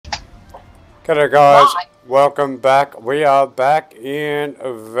G'day guys, Why? welcome back. We are back in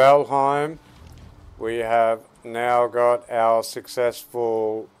Valheim. We have now got our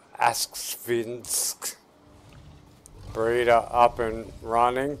successful Asksvins breeder up and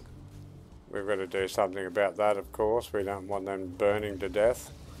running. We've got to do something about that, of course. We don't want them burning to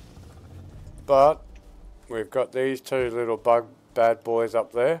death. But we've got these two little bad boys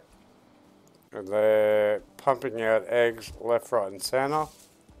up there. And they're pumping out eggs left, right and centre,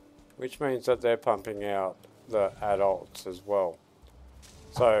 which means that they're pumping out the adults as well.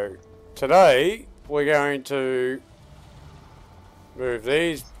 So today we're going to move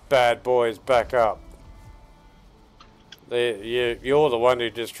these bad boys back up. You're the one who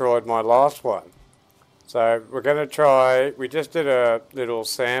destroyed my last one. So we're going to try, we just did a little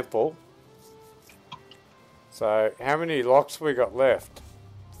sample. So how many locks we got left?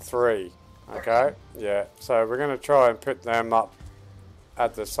 3. Okay, yeah. So we're going to try and put them up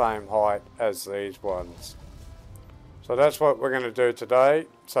at the same height as these ones. So that's what we're going to do today.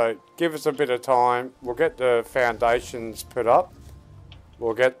 So give us a bit of time. We'll get the foundations put up.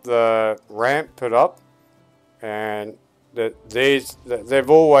 We'll get the ramp put up. And they've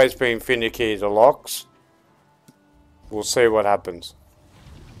always been finicky, the locks. We'll see what happens.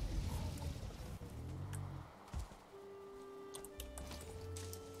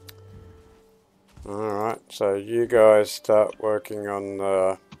 Alright, so you guys start working on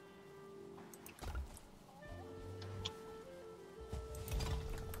the...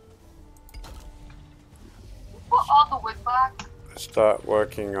 Put all the wood back. Start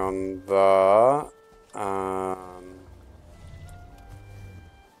working on the...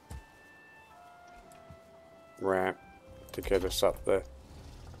 ramp to get us up there.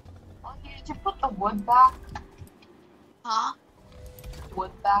 Oh, did you put the wood back? Huh?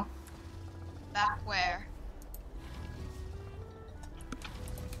 Wood back. Back where?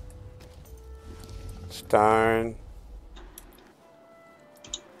 Stone.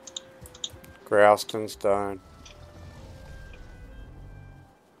 Grausten stone.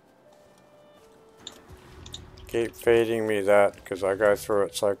 Keep feeding me that because I go through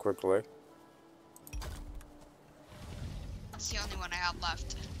it so quickly. That's the only one I have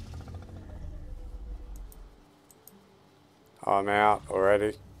left. I'm out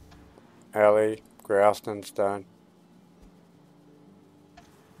already. Ellie, Grausten stone.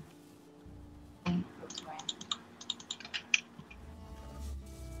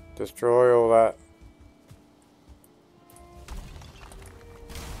 Destroy all that.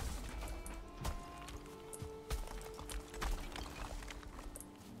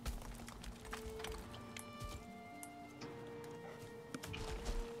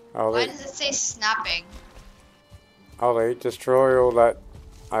 Why Ollie, does it say snapping? Ollie, destroy all that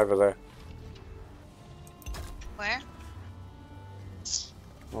over there. Where?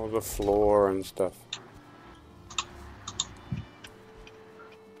 All the floor and stuff.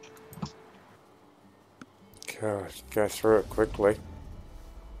 God, go through it quickly.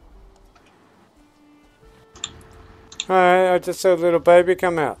 Hey, I just saw a little baby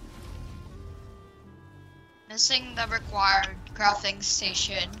come out. Missing the required crafting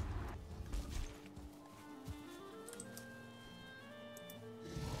station.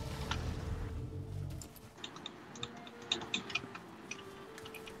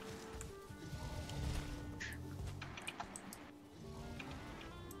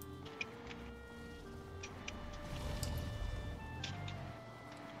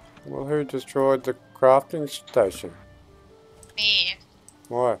 Well, who destroyed the crafting station? Me.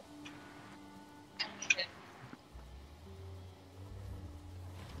 Why?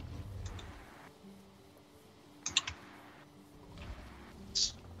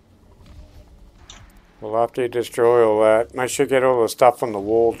 Well, after you destroy all that, make sure you get all the stuff on the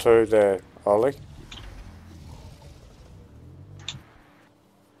wall too there, Ollie.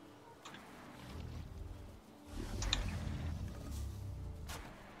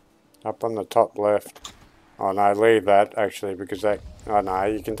 Up on the top left. Oh no, leave that actually because that... Oh no,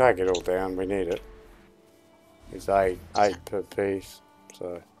 you can take it all down, we need it. It's 8 per piece,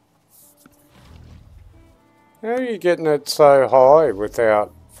 so... How are you getting it so high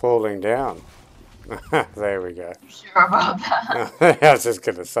without falling down? There we go. Sure about that. I was just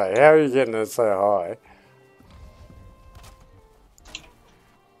going to say, how are you getting it so high?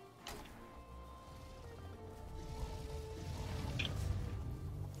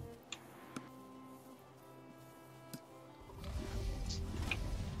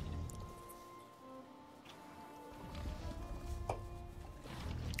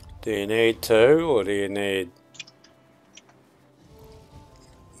 Do you need 2 or do you need...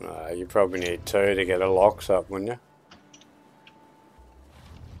 you probably need 2 to get the locks up, wouldn't you?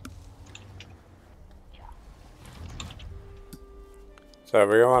 So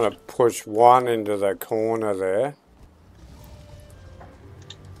we want to push one into the corner there.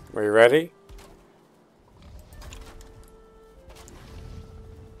 We ready?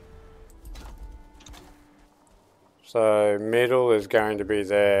 So middle is going to be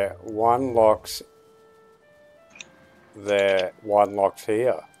there. One locks there, one locks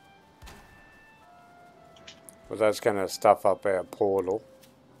here. Well, that's going to stuff up our portal.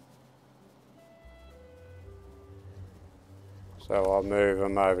 So I'll move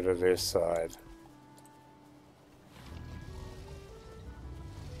them over to this side.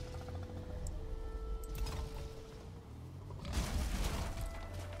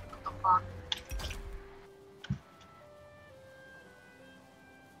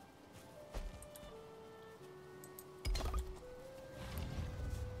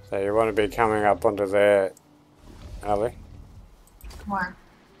 So you want to be coming up onto there, Ali? Where?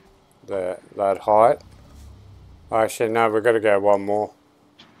 That height. Actually, no, we've got to go one more.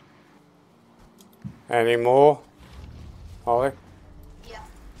 Any more, Ollie? Yeah.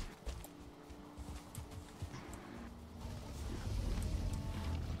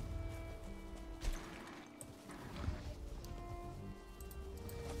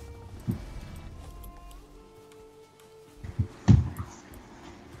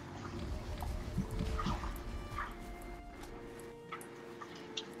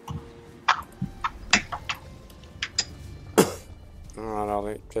 Alright,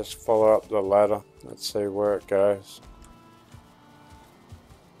 Ollie, just follow up the ladder. Let's see where it goes.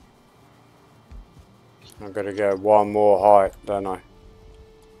 I've got to go one more height, don't I?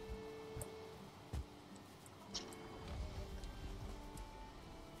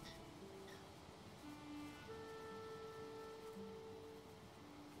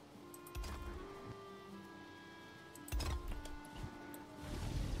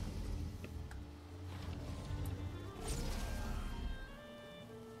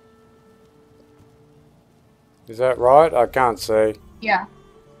 Is that right? I can't see. Yeah.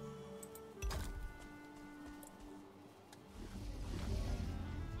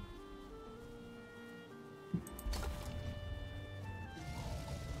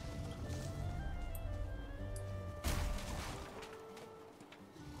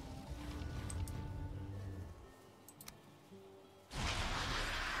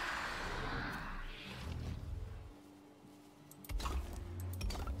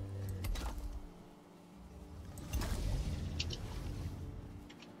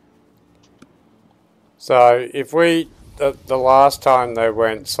 So if we, the last time they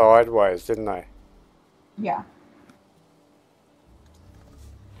went sideways, didn't they? Yeah.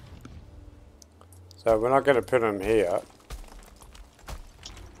 So we're not going to put them here.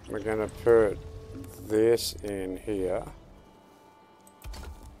 We're going to put this in here.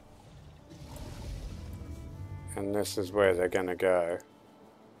 And this is where they're going to go.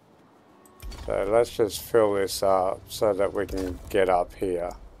 So let's just fill this up so that we can get up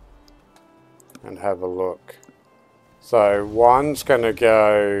here and have a look. So one's going to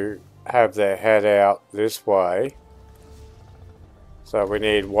go have their head out this way. So we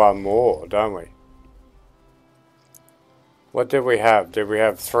need one more, don't we? What did we have? Did we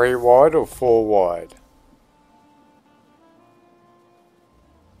have 3 wide or 4 wide?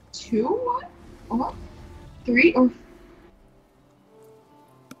 2? What? What? 3 or...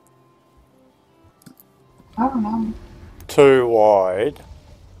 I don't know. 2 wide.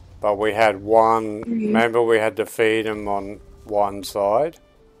 But we had one, 3. remember we had to feed them on one side.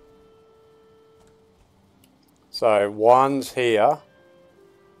 So one's here,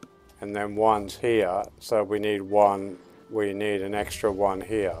 and then one's here, so we need an extra one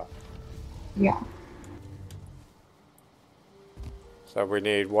here. Yeah. So we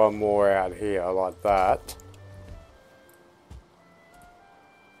need one more out here, like that.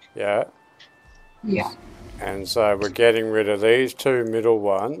 Yeah. Yeah. And so we're getting rid of these 2 middle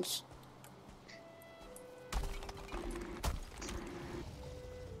ones.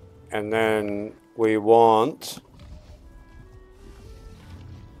 And then we want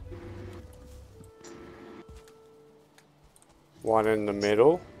one in the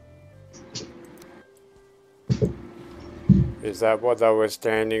middle. Is that what they were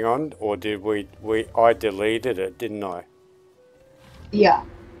standing on? Or did I deleted it, didn't I? Yeah.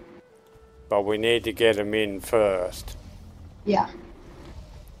 But we need to get them in first. Yeah.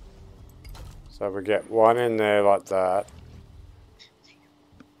 So we get one in there like that.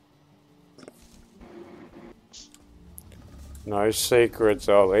 No secrets,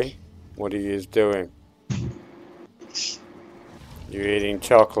 Ollie. What are you doing? You eating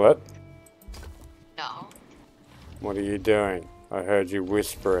chocolate? No. What are you doing? I heard you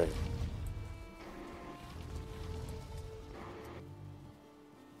whispering.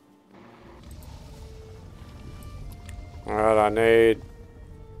 need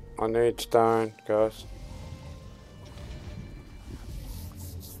stone, guys.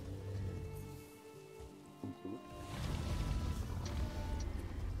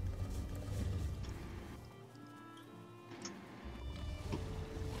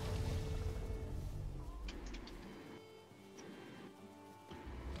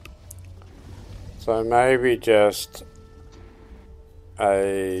 So maybe just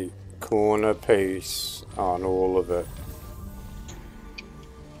a corner piece on all of it.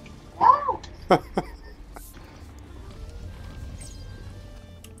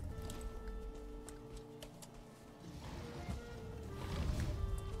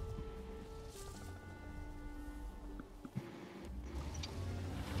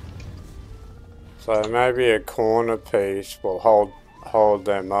 So maybe a corner piece will hold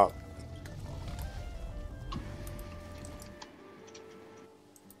them up.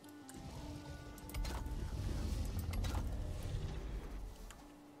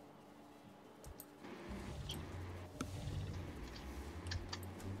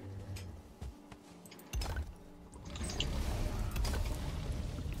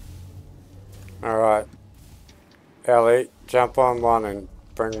 Alright. Ellie, jump on one and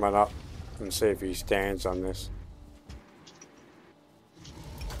bring one up and see if he stands on this.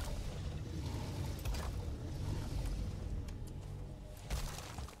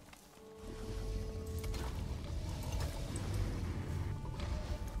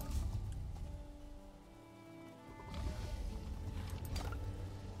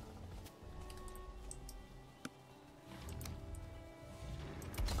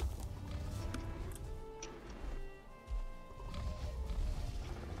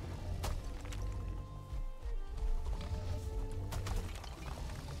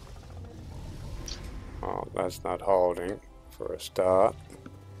 Oh, that's not holding for a start.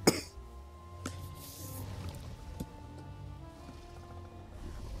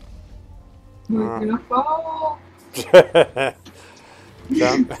 You're gonna fall.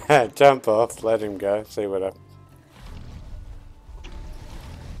 Jump off, let him go, see what happens.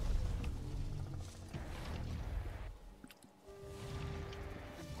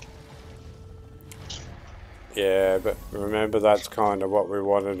 Yeah, but remember that's kind of what we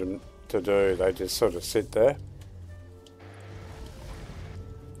wanted them to do. They just sort of sit there.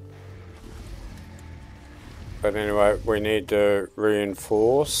 But anyway, we need to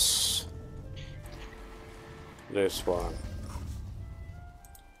reinforce this one.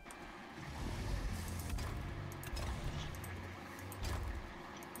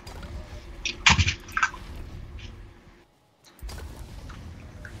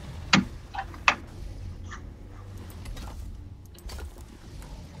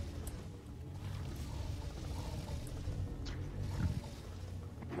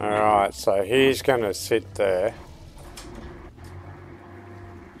 Alright, so he's going to sit there.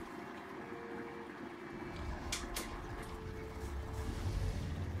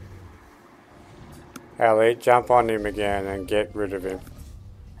 Ellie, jump on him again and get rid of him.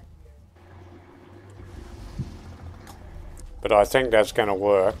 But I think that's going to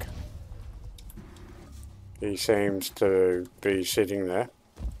work. He seems to be sitting there.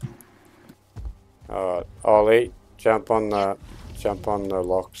 Alright, Ollie, jump on the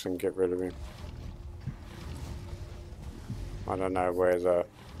locks and get rid of him. I don't know where the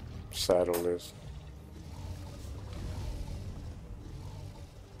saddle is.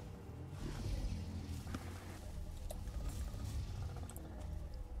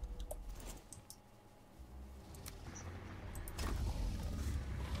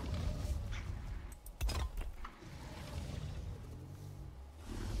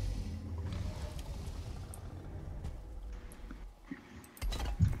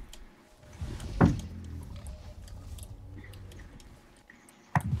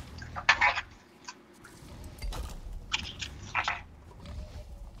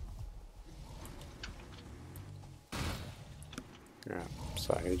 Yeah,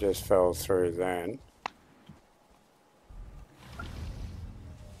 so he just fell through then.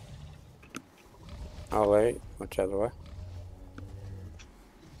 Ollie, which other way?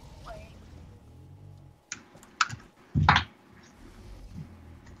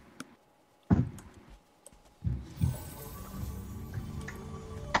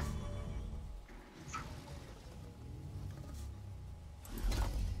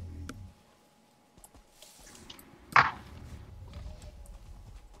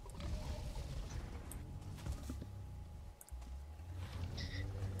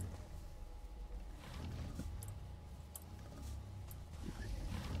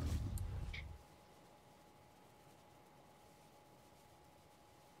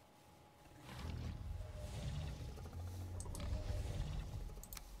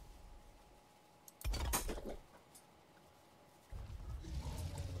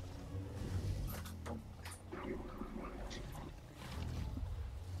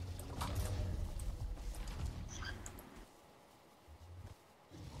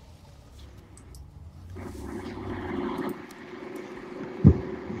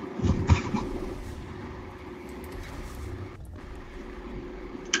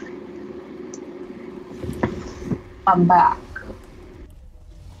 I'm back.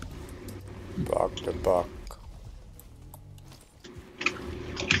 Buck to buck.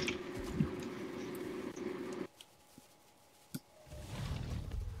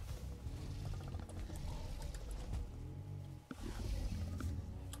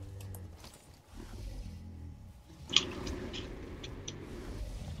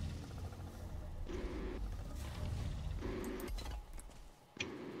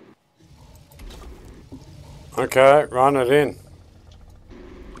 Okay, run it in.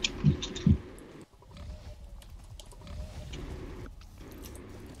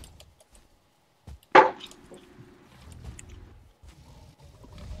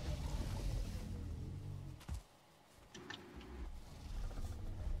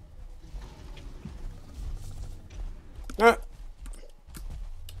 Ah.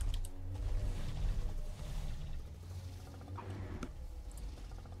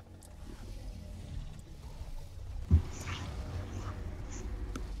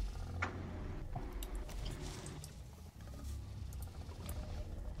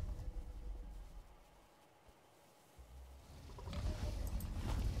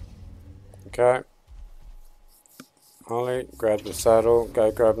 Okay. Ollie, grab the saddle.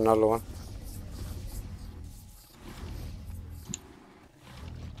 Go grab another one.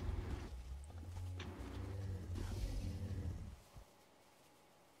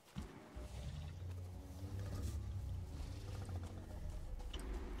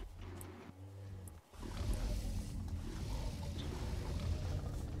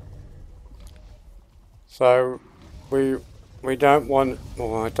 So, we don't want.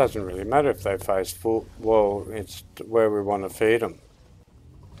 Well, it doesn't really matter if they face full. Well, it's where we want to feed them.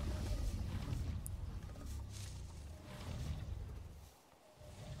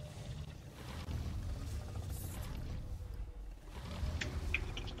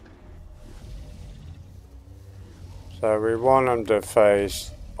 So we want them to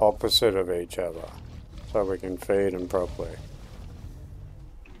face opposite of each other, so we can feed them properly.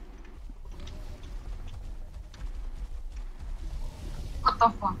 What the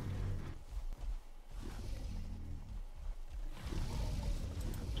fuck?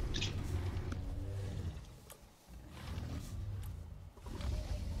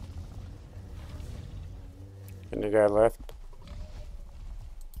 Can you go left?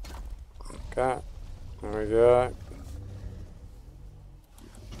 Okay, there we go.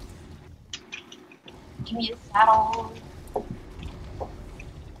 Give me the saddle.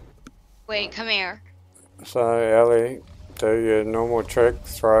 Wait, come here. So Ellie, do your normal trick,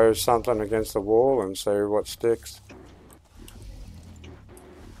 throw something against the wall and see what sticks.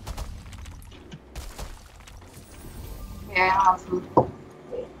 Yeah, awesome.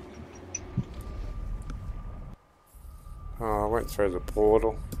 Oh, I went through the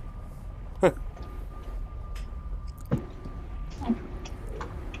portal.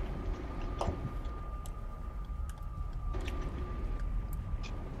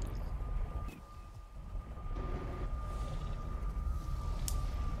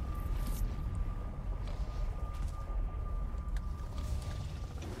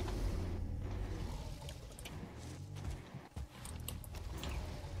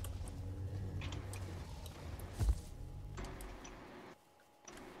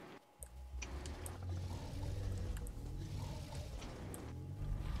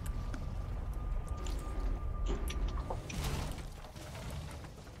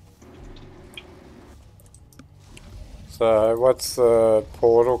 So, what's the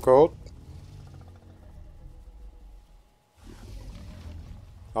portal called?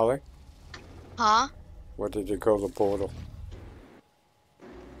 Ollie? Huh? What did you call the portal?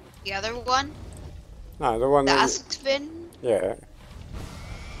 The other one? No, the one The that... Asksvin? Yeah.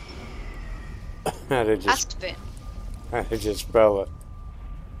 How did you Asksvin. spell it?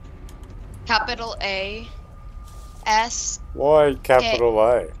 Capital A. S. Why capital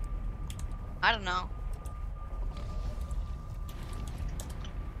A? I don't know.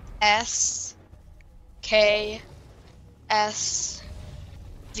 S. K. S.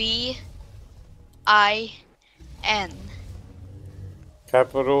 V. I. N.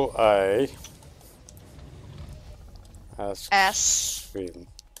 Capital A. S. Asksvins.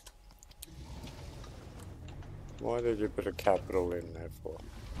 Why did you put a capital in there for?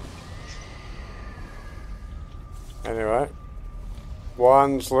 Anyway.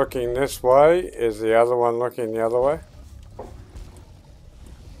 One's looking this way. Is the other one looking the other way?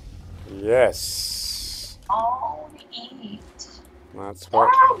 Yes. Oh, eat. That's what.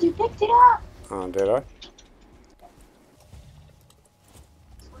 Dad, you picked it up. Oh, did I?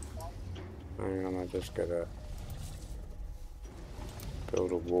 Hang on, I just gotta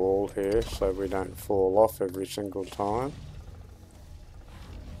Build a wall here so we don't fall off every single time.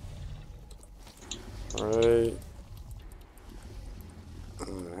 3.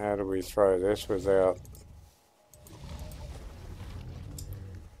 How do we throw this without...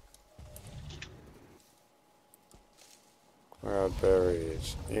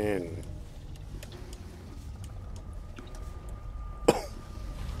 Cloudberries in.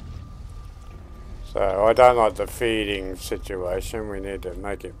 So I don't like the feeding situation. We need to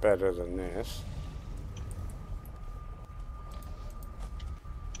make it better than this.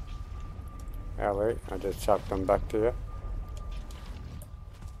 Ellie, I just chucked them back to you.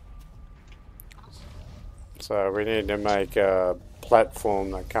 So we need to make a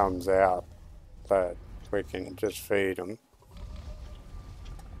platform that comes out that we can just feed them.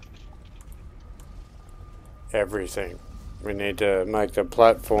 Everything. We need to make the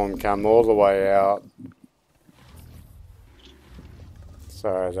platform come all the way out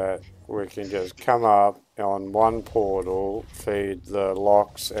so that we can just come up on one portal, feed the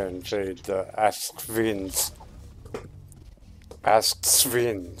locks and feed the Asksvins.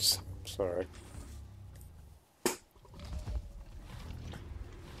 Asksvins. Sorry.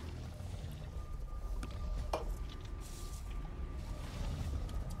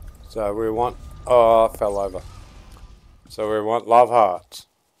 So we want... Oh, I fell over. So we want love hearts.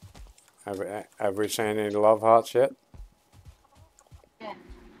 Have we seen any love hearts yet? Yeah.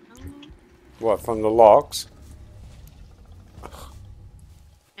 What, from the locks?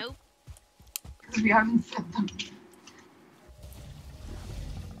 Nope. Because we haven't set them.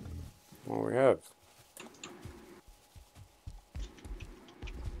 Well, we have.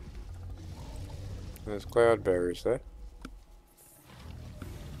 There's cloudberries there.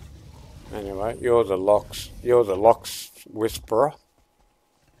 Anyway, you're the locks whisperer.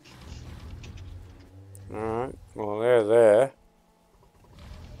 Alright, well they're there.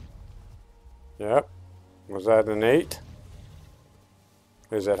 Yep. Was that an eat?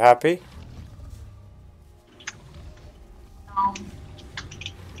 Is it happy? No.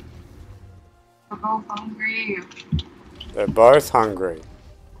 We're both hungry. They're both hungry.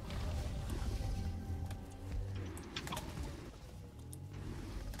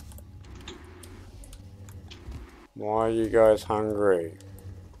 Why are you guys hungry?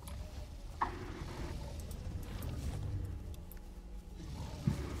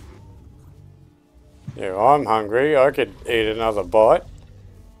 Yeah, I'm hungry. I could eat another bite.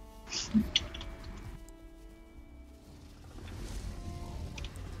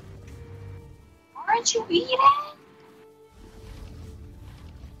 Aren't you eating?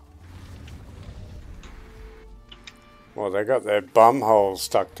 Well, they got their bum holes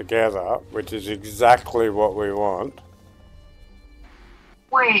stuck together, which is exactly what we want.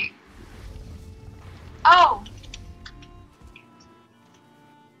 Wait. Oh!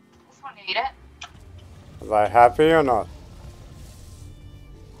 This one ate it. Are they happy or not?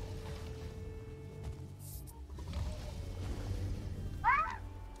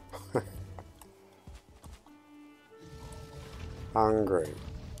 Hungry.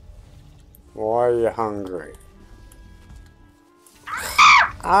 Why are you hungry?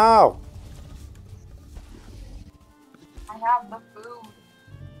 Ow! I have the food.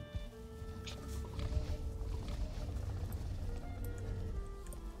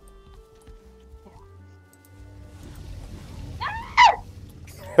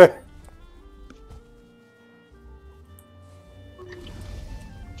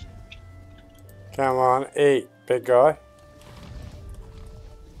 Come on, eat, big guy.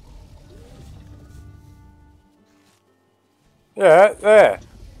 Yeah, there.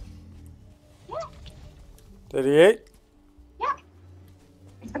 Yeah. Did he eat? Yeah.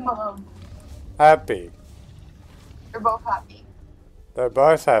 Leave them alone. Happy. They're both happy. They're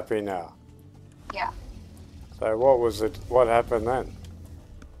both happy now. Yeah. So what was it? What happened then?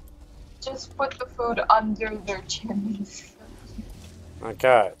 Just put the food under their chins.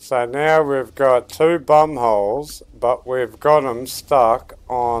 Okay, so now we've got 2 bum holes, but we've got them stuck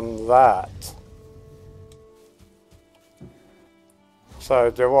on that.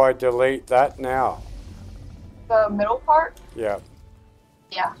 So do I delete that now? The middle part? Yeah.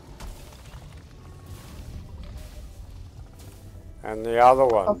 Yeah. And the other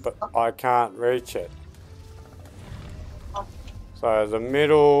one, but I can't reach it. So the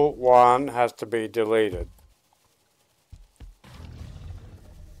middle one has to be deleted.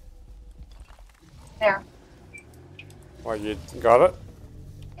 There. Well, you got it?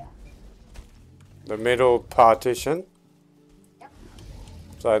 Yeah. The middle partition? Yep.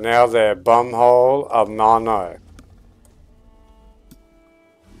 So now they're bumhole of mono.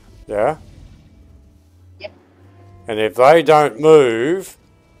 Yeah? Yep. And if they don't move,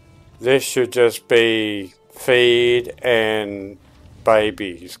 this should just be feed and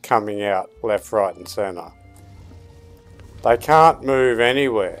babies coming out left, right and centre. They can't move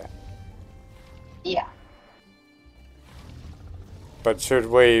anywhere. Yeah. But should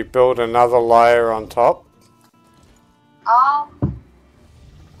we build another layer on top?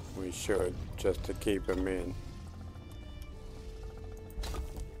 We should, just to keep them in.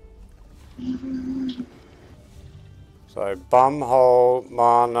 So bumhole,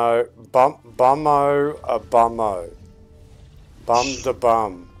 mano, bummo, a bummo. Bum to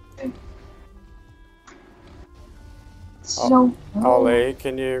bum. So Ollie,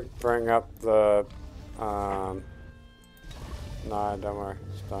 can you bring up the, no, don't worry,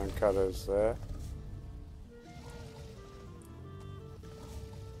 stone cutters there.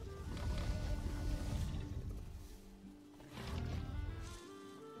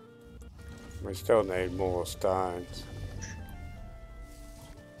 We still need more stones.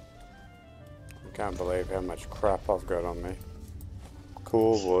 I can't believe how much crap I've got on me.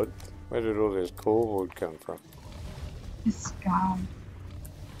 Cool wood. Where did all this cool wood come from? it's gone.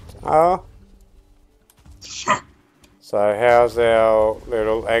 Oh. So how's our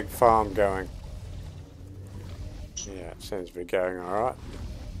little egg farm going? Yeah, it seems to be going alright.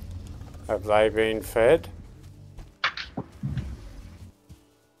 Have they been fed?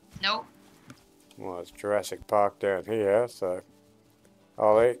 Nope. Well, it's Jurassic Park down here, so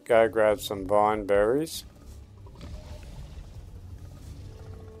Ollie, go grab some vine berries.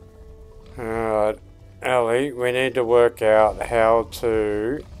 Alright, Ellie, we need to work out how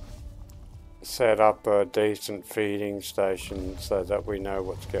to set up a decent feeding station so that we know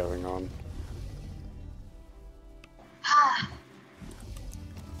what's going on. I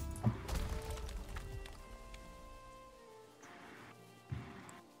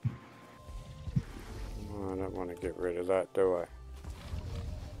don't want to get rid of that, do I?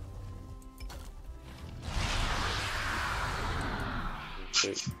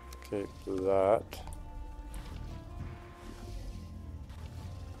 Keep that.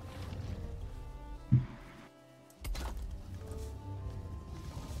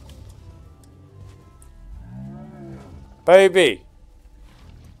 Baby!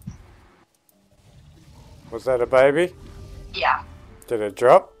 Was that a baby? Yeah. Did it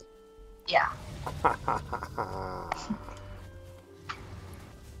drop? Yeah. That's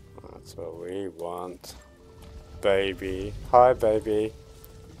what we want. Baby. Hi, baby.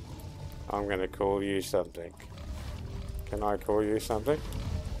 I'm gonna call you something. Can I call you something?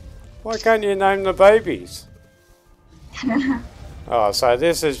 Why can't you name the babies? Oh, so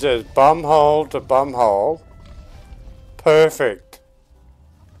this is just bumhole to bumhole. Perfect.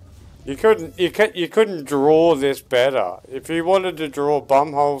 You couldn't draw this better. If you wanted to draw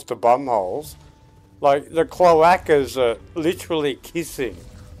bumholes to bumholes, like the cloacas are literally kissing.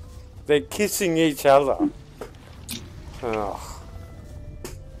 They're kissing each other. Oh.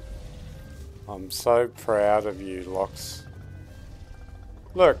 I'm so proud of you, Lox.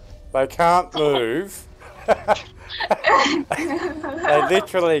 Look, they can't move. They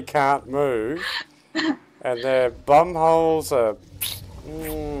literally can't move. And their bumholes are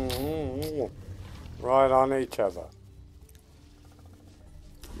right on each other.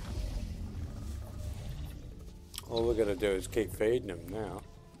 All we're going to do is keep feeding them now.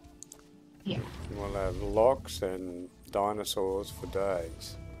 Yeah. We'll have Lox and dinosaurs for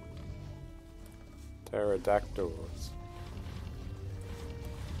days. Pterodactyls.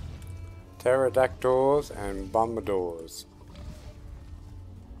 Pterodactyls and bombadors.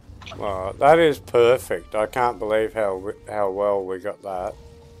 Well, that is perfect. I can't believe how well we got that.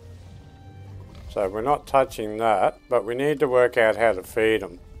 So we're not touching that, but we need to work out how to feed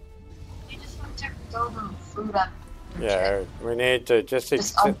them. You just want to throw them food on. Yeah, we need to just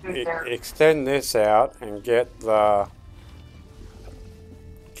under there. extend this out and get the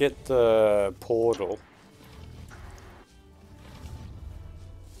portal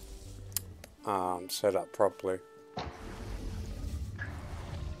set up properly.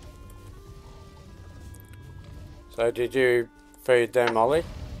 So did you feed them, Ollie?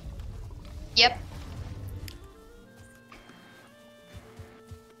 Yep.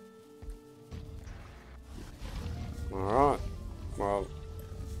 Alright, well,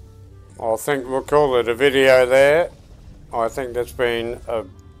 I think we'll call it a video there. I think that's been a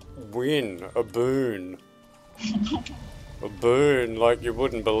win, a boon. A boon like you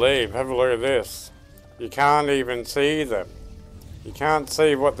wouldn't believe. Have a look at this. You can't even see them. You can't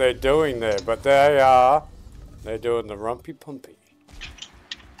see what they're doing there, but they're doing the rumpy pumpy.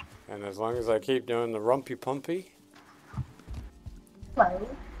 And as long as they keep doing the rumpy pumpy, Play.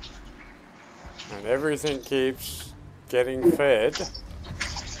 and everything keeps getting fed,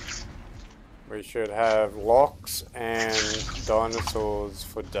 we should have locks and dinosaurs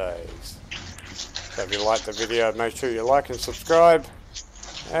for days. So if you like the video, make sure you like and subscribe.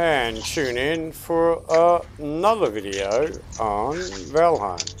 And tune in for another video on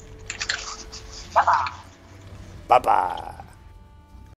Valheim. Bye-bye. Bye-bye.